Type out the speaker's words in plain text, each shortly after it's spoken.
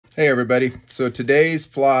Hey everybody, so today's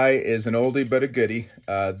fly is an oldie but a goodie.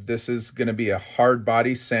 This is going to be a hard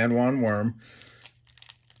body San Juan worm.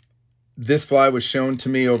 This fly was shown to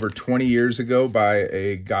me over 20 years ago by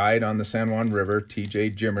a guide on the San Juan River.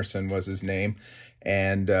 TJ Jimerson was his name,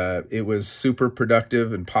 and it was super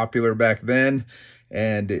productive and popular back then,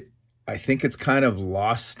 and I think it's kind of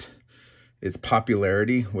lost its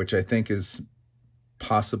popularity, which I think is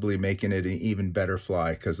possibly making it an even better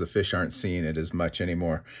fly because the fish aren't seeing it as much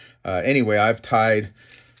anymore. Anyway, I've tied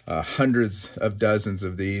hundreds of dozens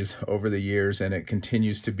of these over the years, and it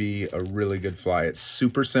continues to be a really good fly. It's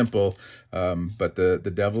super simple, but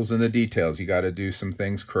the devil's in the details. You got to do some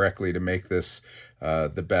things correctly to make this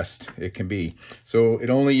the best it can be. So it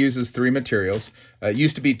only uses 3 materials. It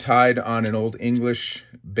used to be tied on an old English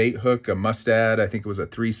bait hook, a mustad. I think it was a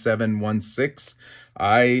 3716.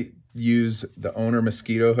 I use the owner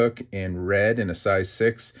mosquito hook in red in a size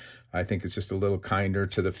 6. I think it's just a little kinder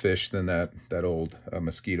to the fish than that old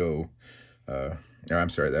mosquito,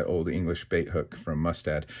 that old English bait hook from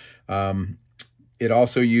Mustad. It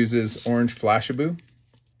also uses orange Flashabou,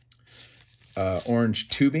 orange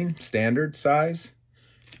tubing, standard size,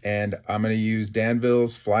 and I'm going to use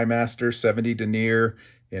Danville's Flymaster 70 denier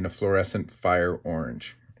in a fluorescent fire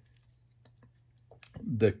orange.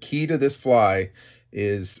 The key to this fly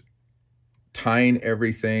is tying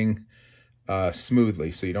everything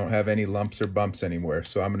smoothly so you don't have any lumps or bumps anywhere.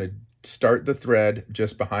 So I'm going to start the thread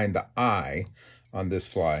just behind the eye on this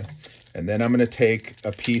fly, and then I'm going to take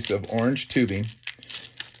a piece of orange tubing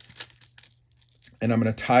and I'm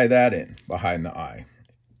going to tie that in behind the eye,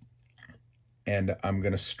 and I'm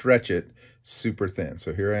going to stretch it super thin.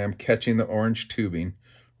 So here I am catching the orange tubing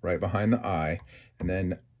right behind the eye, and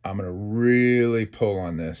then I'm going to really pull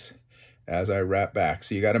on this as I wrap back.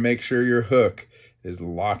 So you got to make sure your hook is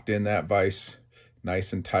locked in that vise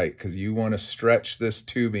nice and tight, because you want to stretch this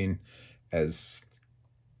tubing as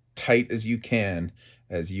tight as you can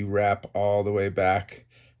as you wrap all the way back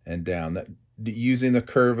and down. That using the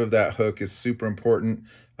curve of that hook is super important.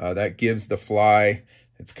 That gives the fly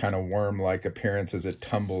its kind of worm-like appearance as it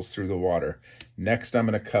tumbles through the water. Next, I'm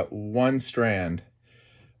going to cut 1 strand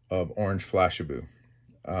of orange Flashabou,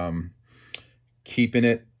 keeping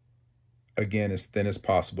it again as thin as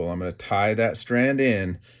possible. I'm going to tie that strand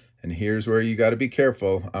in, and here's where you got to be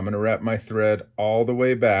careful. I'm going to wrap my thread all the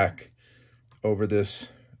way back over this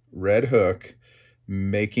red hook,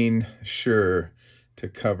 making sure to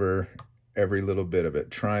cover every little bit of it,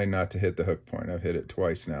 trying not to hit the hook point. I've hit it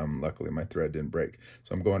twice now, and luckily my thread didn't break.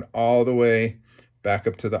 So I'm going all the way back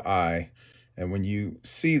up to the eye, and when you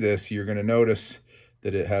see this, you're going to notice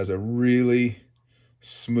that it has a really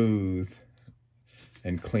smooth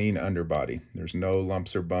and clean underbody. There's no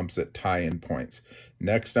lumps or bumps at tie-in points.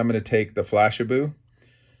 Next, I'm going to take the Flashabou,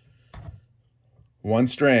 1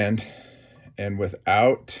 strand, and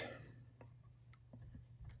without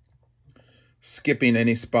skipping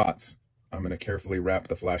any spots, I'm going to carefully wrap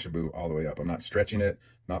the Flashabou all the way up. I'm not stretching it,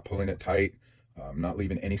 not pulling it tight, I'm not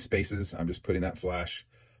leaving any spaces. I'm just putting that flash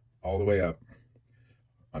all the way up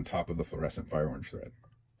on top of the fluorescent fire orange thread.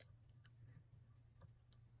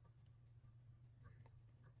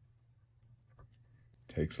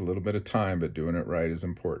 Takes a little bit of time, but doing it right is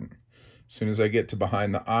important. As soon as I get to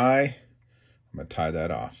behind the eye, I'm going to tie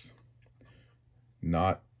that off.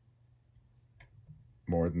 Not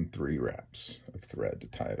more than 3 wraps of thread to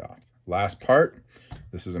tie it off. Last part,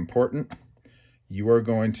 this is important. You are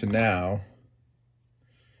going to now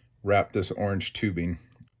wrap this orange tubing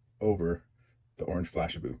over the orange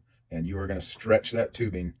Flashabou, and you are going to stretch that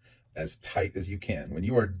tubing as tight as you can. When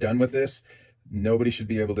you are done with this, nobody should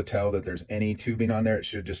be able to tell that there's any tubing on there. It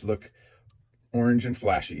should just look orange and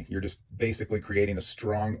flashy. You're just basically creating a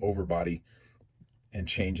strong overbody and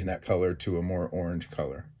changing that color to a more orange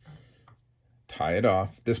color. Tie it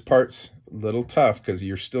off. This part's a little tough because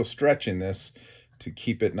you're still stretching this to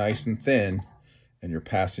keep it nice and thin, and you're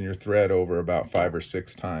passing your thread over about 5 or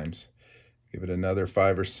 6 times. Give it another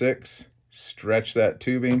 5 or 6, stretch that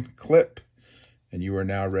tubing, clip, and you are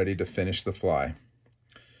now ready to finish the fly.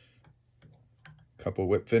 Couple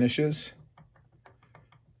whip finishes.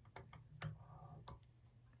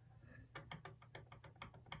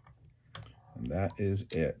 And that is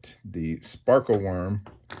it. The sparkle worm,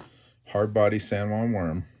 hard body San Juan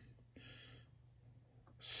worm.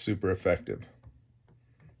 Super effective.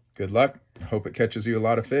 Good luck. Hope it catches you a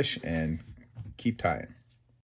lot of fish, and keep tying.